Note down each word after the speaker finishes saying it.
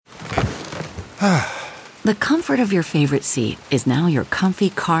The comfort of your favorite seat is now your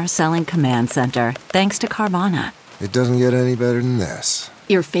comfy car selling command center, thanks to Carvana. It doesn't get any better than this.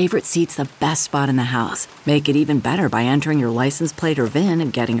 Your favorite seat's the best spot in the house. Make it even better by entering your license plate or VIN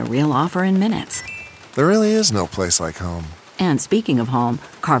and getting a real offer in minutes. There really is no place like home. And speaking of home,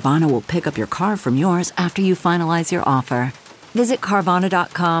 Carvana will pick up your car from yours after you finalize your offer. Visit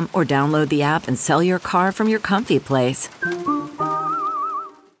Carvana.com or download the app and sell your car from your comfy place.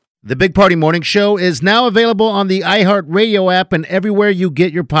 The Big Party Morning Show is now available on the iHeartRadio app and everywhere you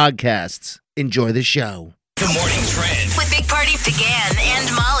get your podcasts. Enjoy the show. The Morning Trend With Big Party began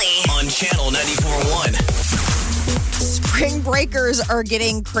and Molly. on Channel 94.1. Spring breakers are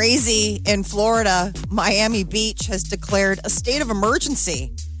getting crazy in Florida. Miami Beach has declared a state of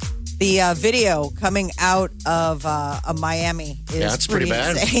emergency. The video coming out of Miami is It's pretty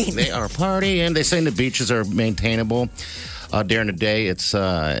bad. insane. They are partying. They say the beaches are maintainable. During the day, it's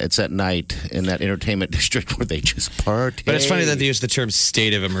at night in that entertainment district where they just party. But it's funny that they use the term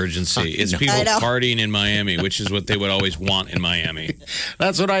state of emergency. It's people I know. partying in Miami, which is what they would always want in Miami.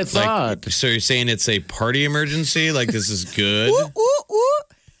 That's what I thought. So you're saying it's a party emergency? Like this is good? Ooh, ooh, ooh.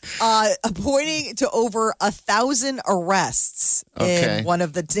 Pointing to over 1,000 arrests in one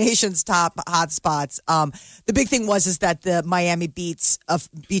of the nation's top hotspots. The big thing is that the Miami beach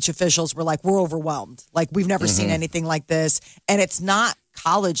officials were like, we're overwhelmed. Like, we've never seen anything like this. And it's not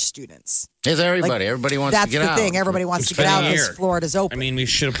college students. It's everybody. Like, everybody wants to get out. That's the thing. Everybody wants to get out because Florida's open. I mean, we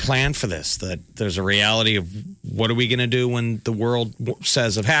should have planned for this. That there's a reality of what are we going to do when the world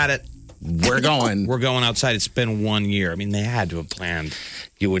says, I've had it. We're going. We're going outside. It's been 1 year. I mean, they had to have planned.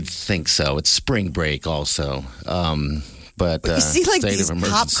 You would think so. It's spring break also. But you see, like, state these of cop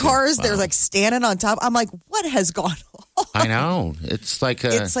emergency. cars, Wow. they're like standing on top. I'm like, what has gone on? I know. It's like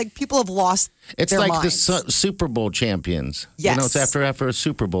It's like people have lost it's their like minds. the Super Bowl champions. Yes. You know, it's after a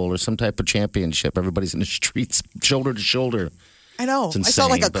Super Bowl or some type of championship. Everybody's in the streets, shoulder to shoulder. I know. It's I saw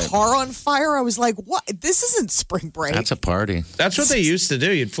like a insane, but- car on fire. I was like, what? This isn't spring break. That's a party. That's what they used to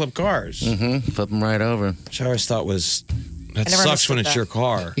do. You'd flip cars. Flip them right over. Which I always thought was, that never sucks when understood it's that. your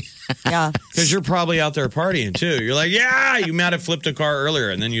car. Yeah. Because you're probably out there partying too. You're like, yeah, you might have flipped a car earlier,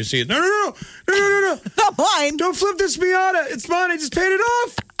 and then you see it. No. Not mine. Don't flip this Miata. It's mine. I just paid it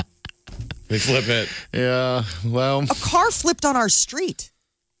off. They flip it. Yeah. Well, A car flipped on our street.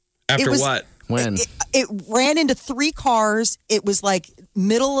 After was- what? when? It ran into 3 cars. It was like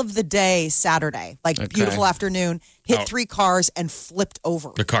middle of the day, Saturday, like beautiful afternoon. Hit 3 cars and flipped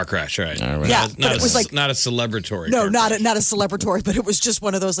over. The car crash, right? All right. Yeah, Not but it was like not a celebratory. no, car not crash. a celebratory, but it was just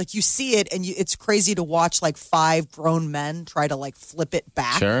one of those like you see it and it's crazy to watch like 5 grown men try to like flip it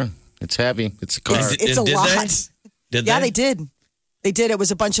back. Sure. It's heavy. It's a car. It's a Did lot. Did Yeah, they? they did. They did. It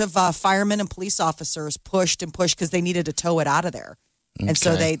was a bunch of firemen and police officers pushed because they needed to tow it out of there. And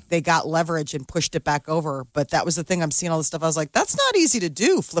so Okay. they got leverage and pushed it back over. But that was the thing. I'm seeing all this stuff. I was like, that's not easy to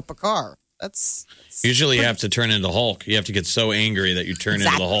do, flip a car. That's Usually you have to turn into Hulk. You have to get so angry that you turn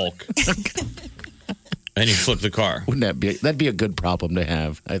into the Hulk. And you flip the car. Wouldn't that'd be a good problem to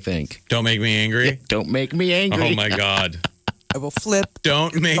have, I think. Don't make me angry. Don't make me angry. Oh my God. I will flip.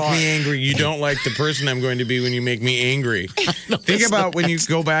 Don't make me angry. You don't like the person I'm going to be when you make me angry. Think about when you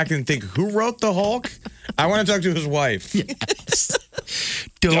go back and think, who wrote the Hulk? I want to talk to his wife.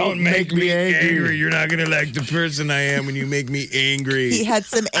 Don't make me angry. You're not going to like the person I am when you make me angry. He had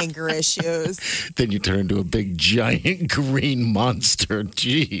some anger issues. Then you turn into a big giant green monster.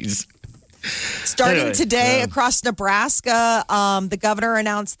 Jeez. Starting Anyway, today across Nebraska, the governor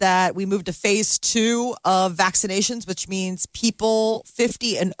announced that we moved to phase 2 of vaccinations, which means people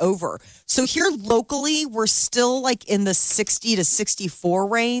 50 and over. So here locally, we're still like in the 60 to 64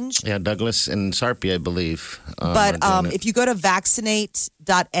 range. Yeah, Douglas and Sarpy, I believe. But are doing it. if you go to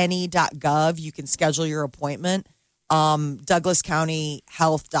vaccinate.ne.gov, you can schedule your appointment.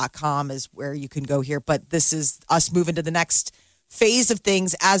 DouglasCountyHealth.com is where you can go here. But this is us moving to the next phase of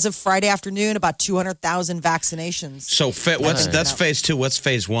things. As of Friday afternoon, about 200,000 vaccinations. So that's phase 2. What's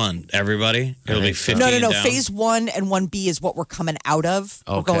phase 1? Everybody? It'll be 50 No. down. Phase 1 and 1B is what we're coming out of.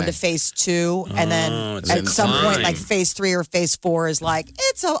 We're Okay. going to phase 2. And then it's at some point, fine. like phase 3 or phase 4 is like,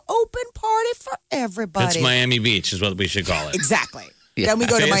 it's an open party for everybody. It's Miami Beach is what we should call it. Exactly. Then we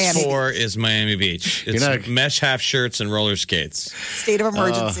go to Phase Miami. 4 is Miami Beach. It's not- mesh half shirts and roller skates. State of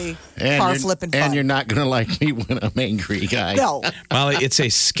emergency. And Car you're- flipping And fun. you're not going to like me when I'm angry, guy. No. Molly, it's a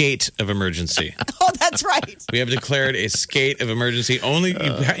skate of emergency. Oh, that's right. We have declared a skate of emergency. Only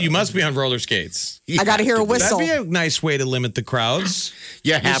you must be on roller skates. I got to hear a whistle. That'd be a nice way to limit the crowds.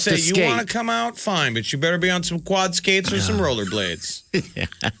 You You have say to you skate. want to come out, fine, but you better be on some quad skates or some rollerblades.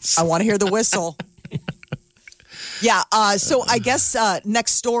 I want to hear the whistle. Yeah. So I guess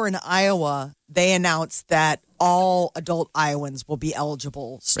next door in Iowa, they announced that all adult Iowans will be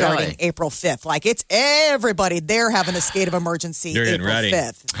eligible starting Really? April 5th. Like it's everybody. They're having a state of emergency They're getting April ready.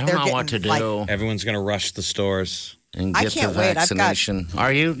 5th. I They're don't know what to getting, do. like, Everyone's going to rush the stores. And I get can't the wait. I've got vaccination.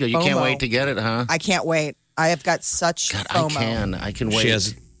 Are you? You can't FOMO. wait to get it, huh? I can't wait. I have got such God, FOMO. I can wait. She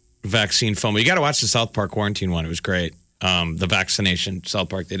has vaccine FOMO. You got to watch the South Park quarantine one. It was great. The vaccination South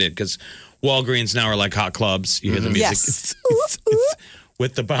Park they did because Walgreens now are like hot clubs. You hear the music Yes.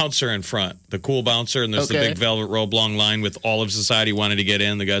 with the bouncer in front, the cool bouncer, and there's the Okay. big velvet robe long line with all of society wanting to get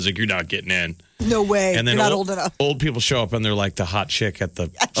in. The guy's like, "You're not getting in." No way. And then You're not old enough. old people show up and they're like the hot chick at the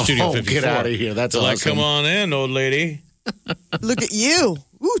Studio Oh, 54. get outta here. That's they're like, awesome. "Come on in, old lady." Look at you.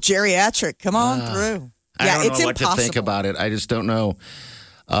 Ooh, geriatric. Come on through. I Yeah, don't it's know what impossible. to think about it. I just don't know.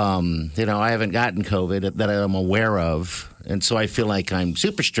 I haven't gotten COVID that I'm aware of. And so I feel like I'm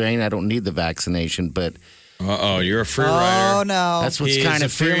super strained. I don't need the vaccination, but Uh-oh, you're a free Oh, rider. no. that's what's He's kind a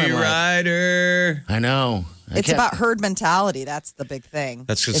of free feeling like. rider. I know. It's about herd mentality. That's the big thing.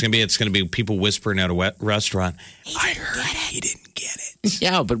 That's what's going to be. It's going to be people whispering at a restaurant. I heard he didn't get it.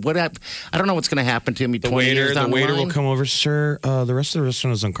 Yeah, but I don't know what's going to happen to me The 20 years waiter down the will line. come over, sir. The rest of the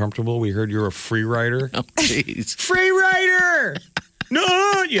restaurant is uncomfortable. We heard you're a free rider. Oh, jeez. Free rider.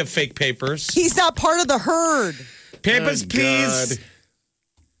 No, you have fake papers. He's not part of the herd. Papers, Oh, please. God.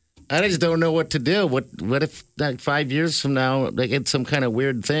 I just don't know what to do. What if like 5 years from now they get some kind of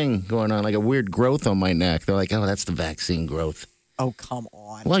weird thing going on, like a weird growth on my neck? They're like, "Oh, that's the vaccine growth." Oh, come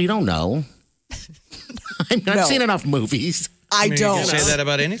on. Well, you don't know. I've No. seen enough movies. I You don't. can say that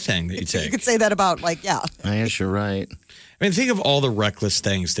about anything that you You take. could say that about, like, yeah. I guess you're right. I mean, think of all the reckless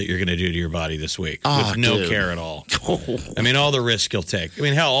things that you're going to do to your body this week Oh, with no dude. care at all. I mean, all the risk you'll take. I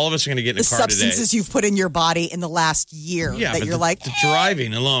mean, hell, all of us are going to get in The a car today. substances you've put in your body in the last year Yeah, that but you're like, the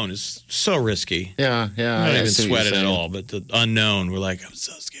driving alone is so risky. Yeah, yeah. I don't even see what sweat you're it at saying. all. But the unknown, we're like, I'm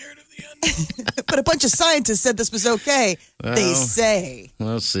so scared of the unknown. but a bunch of scientists said this was okay. They say.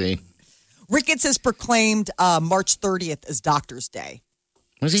 We'll see. Ricketts has proclaimed March 30th as Doctor's Day.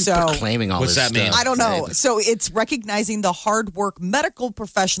 Was he So- proclaiming all What's this that mean? stuff? I don't know. So it's recognizing the hard work medical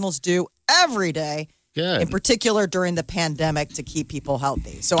professionals do every day, Good. in particular during the pandemic, to keep people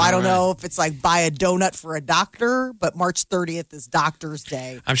healthy. So I don't know if it's like buy a donut for a doctor, but March 30th is Doctor's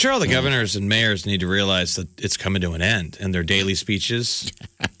Day. I'm sure all the governors and mayors need to realize that it's coming to an end in their daily speeches.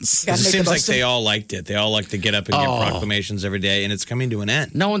 Gotta It make the seems like most of they all liked it. They all like to get up and give proclamations every day, and it's coming to an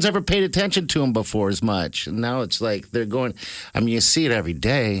end. No one's ever paid attention to him before as much. And now it's like they're going, I mean, you see it every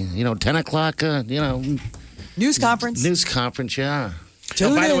day. 10 o'clock, News conference. news conference, yeah.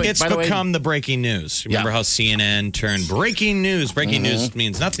 Tune by the in. way, It's become the breaking news. Remember Yeah. how CNN turned breaking news? Breaking news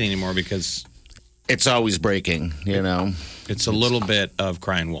means nothing anymore because it's always breaking, it's a little bit of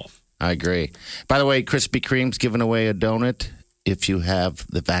crying wolf. I agree. By the way, Krispy Kreme's giving away a donut if you have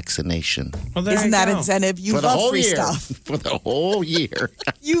the vaccination. Well, there Isn't you that go. incentive? You For the love whole free year. stuff. For the whole year.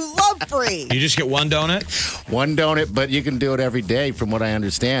 You love free. You just get one donut? One donut, but you can do it every day, from what I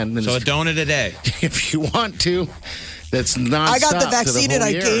understand. And So a donut a day. if you want to, that's nonstop. I got the to vaccine whole and I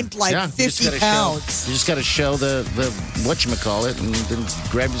year. gained like Yeah, you just 50 gotta pounds. Show, you just got to show the whatchamacallit and then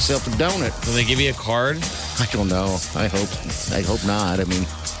grab yourself a donut. Will they give you a card? I don't know. I hope not. I mean,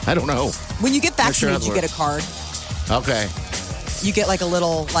 I don't know. When you get Not sure how vaccinated, it you get a card. Okay. You get like a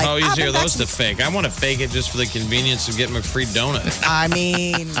little like. How easy "I've are been those to vaccinated." fake? I want to fake it just for the convenience of getting a free donut. I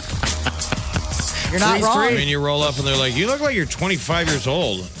mean, you're not Freeze wrong. I mean, you roll up and they're like, you look like you're 25 years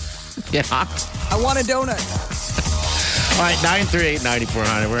old. Yeah. I want a donut. All right,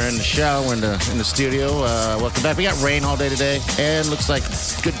 938-9400. We're in the show. We're in the studio. Welcome back. We got rain all day today, and looks like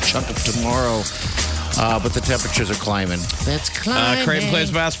a good chunk of tomorrow. But the temperatures are climbing. That's climbing. Creighton plays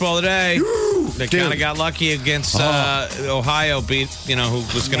basketball today. They kind of got lucky against Ohio, who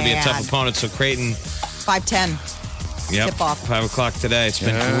was going to be a tough Man. opponent. So Creighton, 5:10. yep, Tip off. 5 o'clock today. It's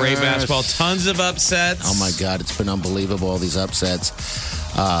been great basketball. Tons of upsets. Oh, my God. It's been unbelievable, all these upsets.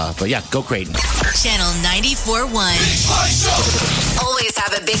 But, yeah, go Creighton. Channel 94.1. Always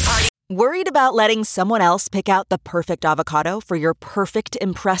have a big party. Worried about letting someone else pick out the perfect avocado for your perfect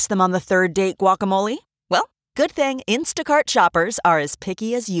impress them on the third date guacamole? Well, good thing Instacart shoppers are as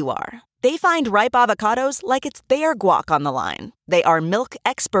picky as you are. They find ripe avocados like it's their guac on the line. They are milk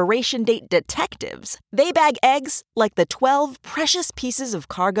expiration date detectives. They bag eggs like the 12 precious pieces of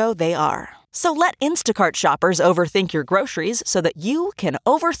cargo they are. So let Instacart shoppers overthink your groceries so that you can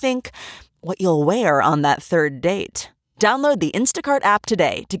overthink what you'll wear on that third date. Download the Instacart app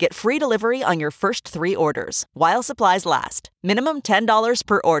today to get free delivery on your first 3 orders while supplies last. Minimum $10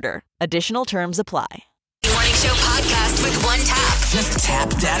 per order. Additional terms apply. Morning Show podcast with one tap. Just tap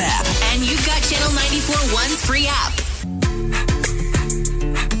that app. And you've got Channel 94.1's free app.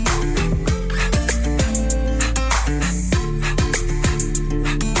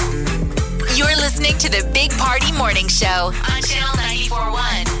 You're listening to the Big Party Morning Show on Channel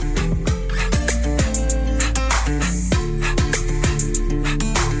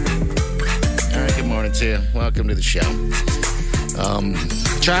 94.1. All right, good morning to you. Welcome to the show.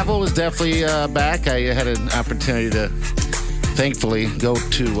 Travel is definitely back. I had an opportunity to, thankfully, go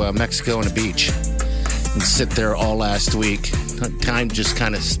to Mexico and the beach and sit there all last week. Time just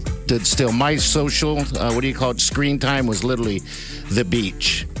kind of stood still. My social, screen time was literally the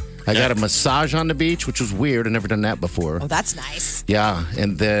beach. I got a massage on the beach, which was weird. I've never done that before. Oh, that's nice. Yeah,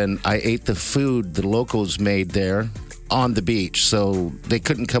 and then I ate the food the locals made there on the beach. So they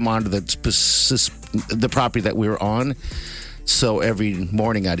couldn't come onto the property that we were on. So every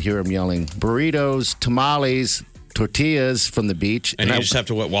morning I'd hear them yelling, burritos, tamales, tortillas from the beach. And you just have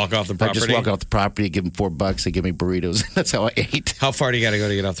to walk off the property? I just walk off the property, give them $4. They give me burritos. That's how I ate. How far do you got to go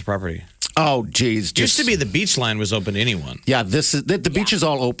to get off the property? Oh, geez. Used to be the beach line was open to anyone. Yeah, the beach is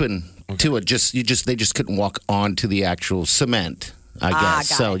all open to it. They just couldn't walk onto the actual cement, I guess.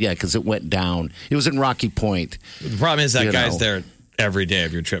 So, yeah, because it went down. It was in Rocky Point. The problem is that guy's there every day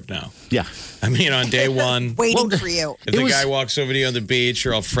of your trip now. Yeah. I mean, on day one. Waiting for you. If the guy walks over to you on the beach,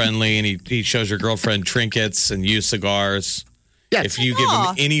 you're all friendly, and he shows your girlfriend trinkets and used cigars. Yeah. If you give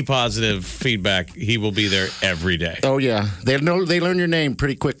him any positive feedback, he will be there every day. Oh, yeah. They learn your name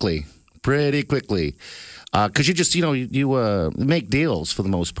pretty quickly. Because you make deals for the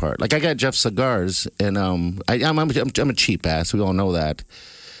most part. Like I got Jeff cigars, and I'm a cheap ass. We all know that.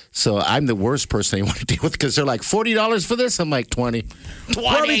 So I'm the worst person you want to deal with because they're like $40 for this. I'm like 20.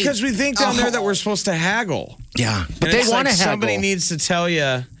 Well, because we think down there that we're supposed to haggle. Yeah, but and they want to haggle. Somebody needs to tell you.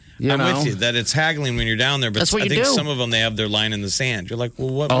 I'm with you that it's haggling when you're down there. But that's what I think do. Some of them they have their line in the sand. You're like,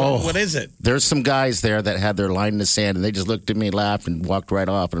 well, what is it? There's some guys there that had their line in the sand, and they just looked at me, laughed, and walked right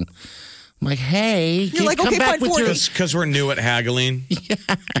off. And I'm like, hey, you're like, come okay, back fine, with your... Because we're new at haggling. Yeah.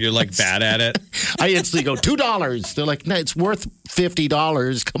 You're like bad at it. I instantly go, $2. They're like, no, it's worth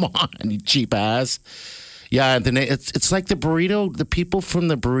 $50. Come on, you cheap ass. Yeah, and then it's like the burrito, the people from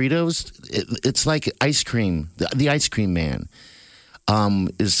the burritos, it's like ice cream. The ice cream man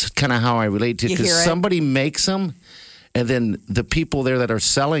is kind of how I relate to it. Because somebody makes them, and then the people there that are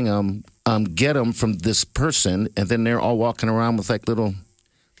selling them get them from this person, and then they're all walking around with like little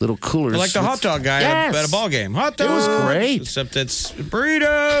coolers. They're like the hot dog guy at a ball game. Hot dogs. It was great. Except it's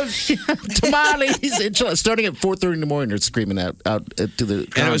burritos. Tamales. Starting at 4:30 in the morning, they're screaming out to the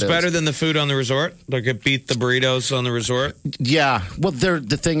condos. And it was better than the food on the resort? Like it beat the burritos on the resort? Yeah. Well, the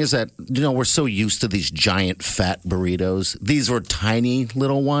thing is that, we're so used to these giant fat burritos. These were tiny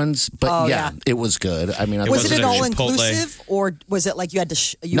little ones. But it was good. I mean, was it an all-inclusive? Or was it like you had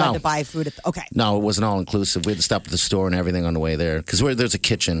to buy food? Okay. No, it wasn't all-inclusive. We had to stop at the store and everything on the way there. Because there's a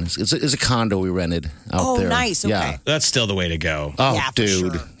kitchen. It's a condo we rented out there. Oh, nice. Okay. Yeah. That's still the way to go. Oh, yeah,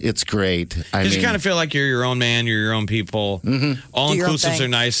 dude. Sure. It's great. Because you kind of feel like you're your own man, you're your own people. Mm-hmm. All-inclusives are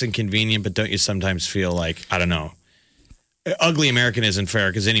nice and convenient, but don't you sometimes feel like, I don't know, ugly American isn't fair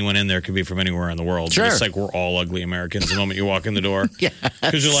because anyone in there could be from anywhere in the world. Sure. It's like we're all ugly Americans the moment you walk in the door. Yes.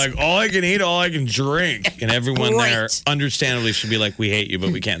 Because you're like, all I can eat, all I can drink. And everyone there understandably should be like, we hate you, but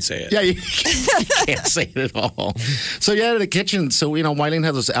we can't say it. Yeah, you can't say it at all. So yeah, the kitchen. So Wileen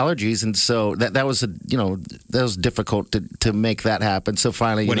had those allergies, and so that was that was difficult to make that happen. So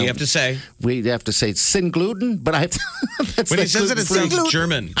finally, what do you have to say? We have to say sin gluten, but I. When he says it sounds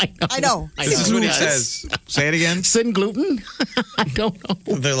German. I know. This is what he says. Say it again. Sin gluten. I don't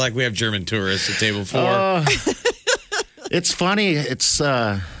know. They're like, we have German tourists at table 4. It's funny. It's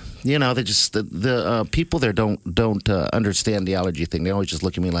they just the people there don't understand the allergy thing. They always just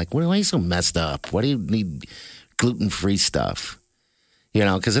look at me like, why are you so messed up? Why do you need gluten-free stuff?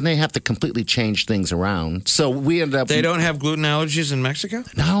 Because then they have to completely change things around. So we ended up. They don't have gluten allergies in Mexico?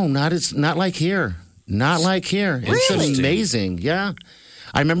 No, not like here. Not like here. Really? It's amazing. Yeah.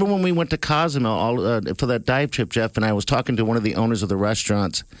 I remember when we went to Cozumel for that dive trip, Jeff, and I was talking to one of the owners of the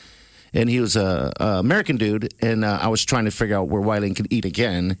restaurants, and he was a American dude, and I was trying to figure out where Wileen could eat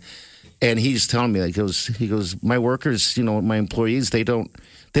again, and he's telling me he goes, my workers, my employees, they don't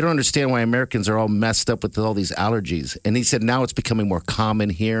understand why Americans are all messed up with all these allergies, and he said now it's becoming more common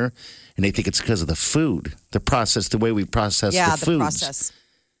here, and they think it's because of the food, the way we process the foods. Process.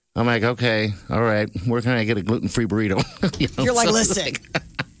 I'm like, okay, all right. Where can I get a gluten-free burrito? You're like, listen,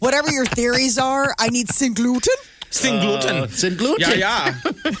 whatever your theories are, I need sin gluten. Sin gluten. Sin gluten. Yeah.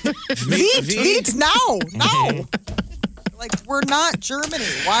 Wheat now. Like, we're not Germany.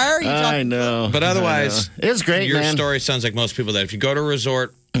 Why are you talking? I know. But otherwise, it's great, your man. story sounds like most people that if you go to a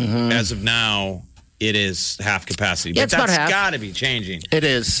resort, as of now, it is half capacity. Yeah, But it's about that's half. got to be changing. It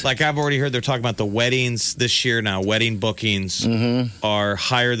is. Like I've already heard they're talking about the weddings this year now. Wedding bookings are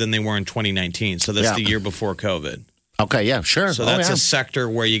higher than they were in 2019. So that's the year before COVID. Okay, yeah, sure. So that's a sector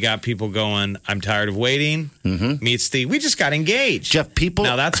where you got people going, I'm tired of waiting, meets the, we just got engaged. Jeff, people...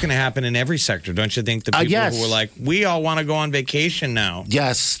 Now, that's going to happen in every sector, don't you think? The people who are like, we all want to go on vacation now.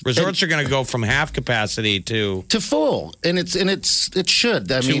 Yes. Resorts are going to go from half capacity to full. And it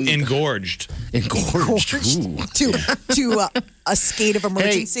should. I mean... engorged. Engorged. Ooh. To a state of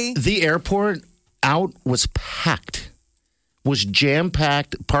emergency. Hey, the airport out was packed. Was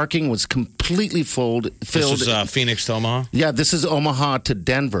jam-packed. Parking was completely filled. This is Phoenix to Omaha? Yeah, this is Omaha to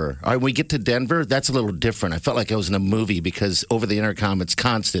Denver. All right, when we get to Denver, that's a little different. I felt like I was in a movie because over the intercom, it's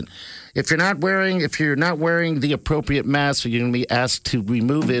constant. If you're not wearing the appropriate mask, you're going to be asked to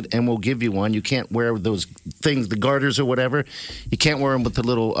remove it, and we'll give you one. You can't wear those things, the garters or whatever. You can't wear them with the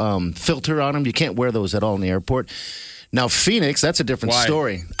little filter on them. You can't wear those at all in the airport. Now, Phoenix, that's a different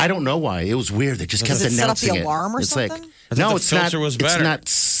story. I don't know why. It was weird. They just kept announcing it. Set up the alarm or something? Like, no, it's not. Was better. It's not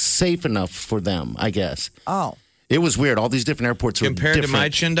safe enough for them, I guess. Oh. It was weird. All these different airports were Compared different. to my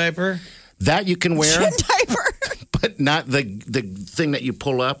chin diaper? That you can wear. Chin diaper? But not the thing that you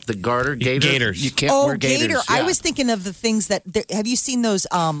pull up, the garter, gator. Gators. You can't wear gators. Gator. Yeah. I was thinking of the things that, have you seen those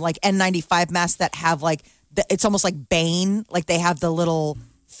like N95 masks that have like, it's almost like Bane, like they have the little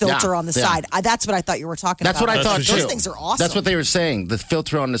filter on the side. That's what I thought you were talking That's about. what I thought too. Those things are awesome. That's what they were saying. The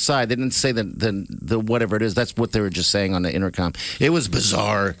filter on the side. They didn't say the whatever it is. That's what they were just saying on the intercom. It was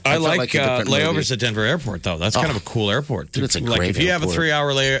bizarre. I felt like a different layovers movie. at Denver Airport, though. That's kind of a cool airport. Dude, it's a like great if you have a airport.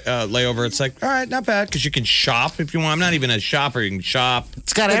 3-hour layover, it's like, all right, not bad, because you can shop if you want. I'm not even a shopper. You can shop.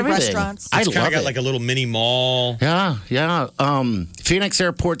 It's got Good everything. restaurants. I It's kind love of got it. like a little mini mall. Yeah. Phoenix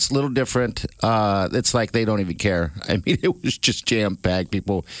Airport's a little different. It's like they don't even care. I mean, it was just jam-packed.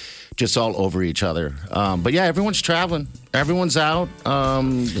 People just all over each other. But yeah, everyone's traveling. Everyone's out.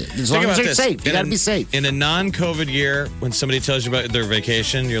 As long as they're safe. You got to be safe. In a non-COVID year, when somebody tells you about their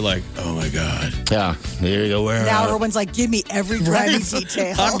vacation, you're like, oh my God. Yeah. There you go. Now everyone's like, give me every driving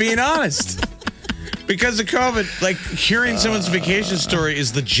detail. I'm being honest. Because of COVID, like hearing someone's vacation story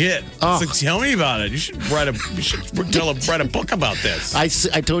is legit. It's like, tell me about it. You should write a book about this. I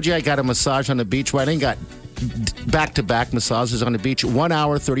told you I got a massage on the beach. Well, I didn't got back-to-back massages on the beach. 1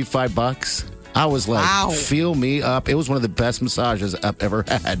 hour, $35. I was like, wow. Feel me up. It was one of the best massages I've ever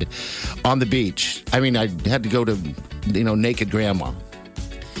had on the beach. I mean, I had to go to, naked grandma.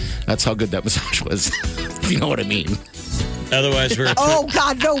 That's how good that massage was, if you know what I mean. Otherwise, we're. Oh,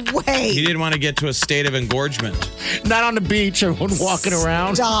 God, no way. He didn't want to get to a state of engorgement. Not on the beach. Everyone walking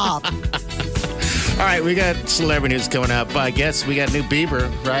around. Stop. All right, we got celebrity news coming up. I guess we got new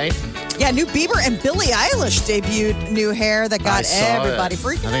Bieber, right? Yeah, new Bieber and Billie Eilish debuted new hair that got everybody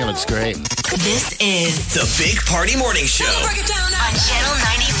freaking out. I think it looks great. This is The Big Party Morning Show. on Channel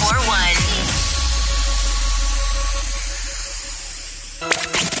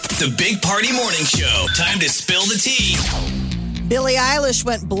 94.1. The Big Party Morning Show. Time to spill the tea. Billie Eilish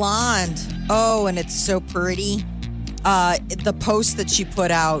went blonde. Oh, and it's so pretty. The post that she put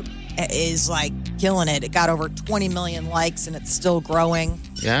out is like killing it. It got over 20 million likes and it's still growing.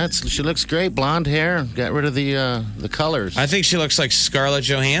 Yeah, she looks great. Blonde hair. Got rid of the colors. I think she looks like Scarlett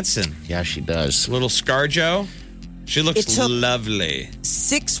Johansson. Yeah, she does. Little ScarJo. She looks lovely.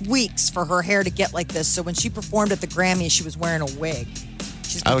 6 weeks for her hair to get like this. So when she performed at the Grammys, she was wearing a wig.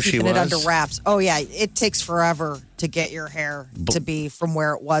 She's been keeping it under wraps. Oh, yeah. It takes forever to get your hair to be from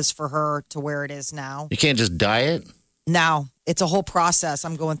where it was for her to where it is now. You can't just dye it? No. It's a whole process.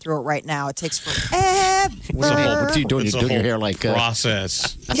 I'm going through it right now. It takes forever. What are you doing? It's You're a doing your whole hair like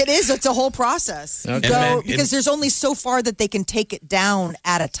process. It is. It's a whole process. You go, because there's only so far that they can take it down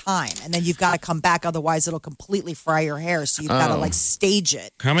at a time. And then you've got to come back. Otherwise, it'll completely fry your hair. So you've got to stage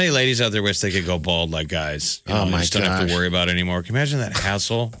it. How many ladies out there wish they could go bald like guys? You just don't have to worry about it anymore. Can you imagine that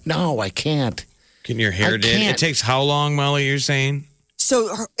hassle? No, I can't. Getting your hair did. It takes how long, Molly, you're saying?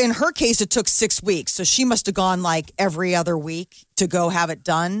 So in her case, it took 6 weeks. So she must have gone like every other week to go have it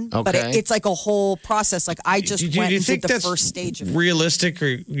done. Okay. But it's like a whole process. Like I just went and did the first stage of it. Realistic, or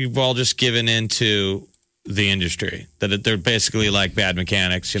you've all just given into the industry? That they're basically like bad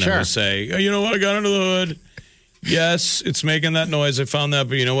mechanics, who say, oh, you know what, I got under the hood. Yes, it's making that noise. I found that,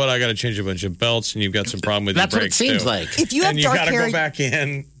 but you know what? I got to change a bunch of belts, and you've got some problem with your brakes. That's what it seems too. like. If you have dark got to hair, go back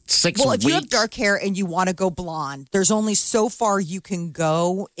in. 6 weeks. Well, if you have dark hair and you want to go blonde, there's only so far you can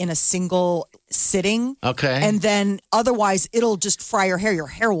go in a single sitting. Okay. And then otherwise, it'll just fry your hair. Your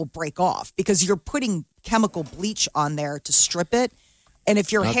hair will break off because you're putting chemical bleach on there to strip it. And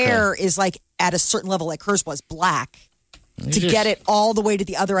if your hair is like at a certain level, like hers was black, get it all the way to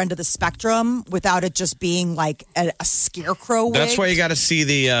the other end of the spectrum without it just being like a scarecrow wig. That's why you got to see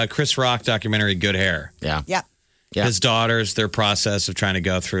the Chris Rock documentary, Good Hair. Yeah. Yeah. His daughters, their process of trying to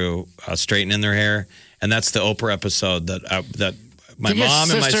go through straightening their hair. And that's the Oprah episode that my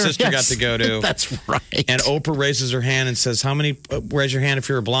mom and my sister got to go to. That's right. And Oprah raises her hand and says, how many, raise your hand if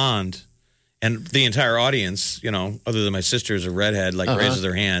you're a blonde. And the entire audience, other than my sister is a redhead, raises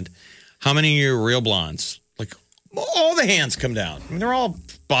their hand. How many of you are real blondes? Like, all the hands come down. I mean, they're all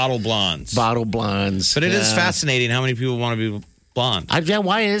bottle blondes. Bottle blondes. But it is fascinating how many people want to be blonde.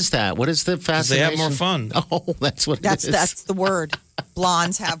 Why is that? What is the fascination? They have more fun. Oh, that's what it is. That's the word.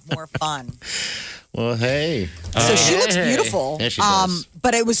 Blondes have more fun. Well, hey. So she looks beautiful. Yeah, she does.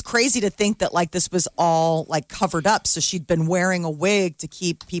 But it was crazy to think that this was all covered up. So she'd been wearing a wig to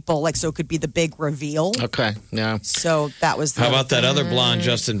keep people so it could be the big reveal. Okay, yeah. So that was How about that other blonde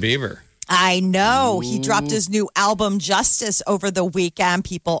Justin Bieber? I know. He dropped his new album, Justice, over the weekend.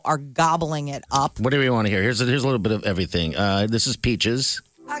 People are gobbling it up. What do we want to hear? Here's a little bit of everything. This is Peaches.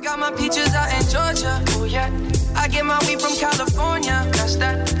 I got my peaches out in Georgia. Oh, yeah. I get my weed from California. That's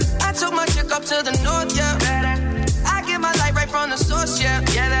that. I took my chick up to the north, yeah. I get my light right from the source, yeah.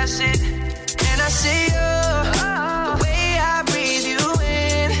 Yeah, that's it. And I see you, the way I breathe you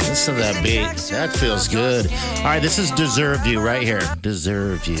in. Listen to that beat. That feels good. All right, this is Deserve You right here.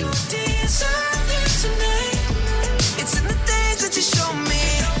 Deserve You. It's in the things that you show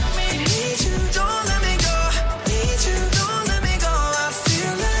me. I need you, don't let me go. Need you, don't let me go. I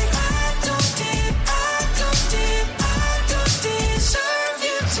feel like I don't deserve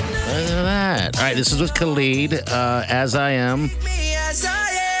you tonight. Look at that. All right, this is with Khalid, As I Am. Me as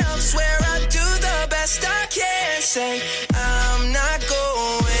I am, swear I do the best I can. Say I'm not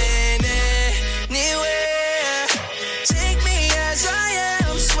going anywhere. Take me as I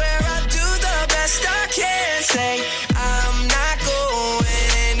am, swear I do the best I can. Say I'm not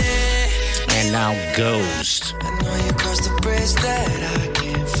going anywhere. And now Ghost. I know you crossed the bridge that I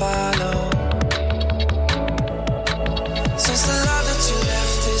can't follow. Since the love that you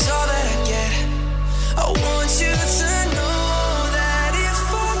left is all that I get, I want you to know that if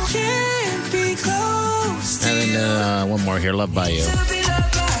I can't be close to And then one more here, Love by You. to be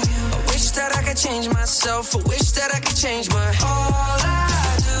loved by you, I wish that I could change myself. I wish that I could change, but all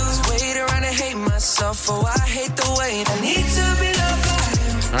I do is wait around and hate myself. Oh, I hate the way I need to be loved by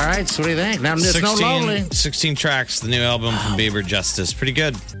you. All right, so what do you think? Now, there's no lonely. 16 tracks, the new album from Bieber, Justice. Pretty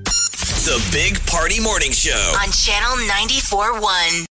good. The Big Party Morning Show. On Channel 94.1.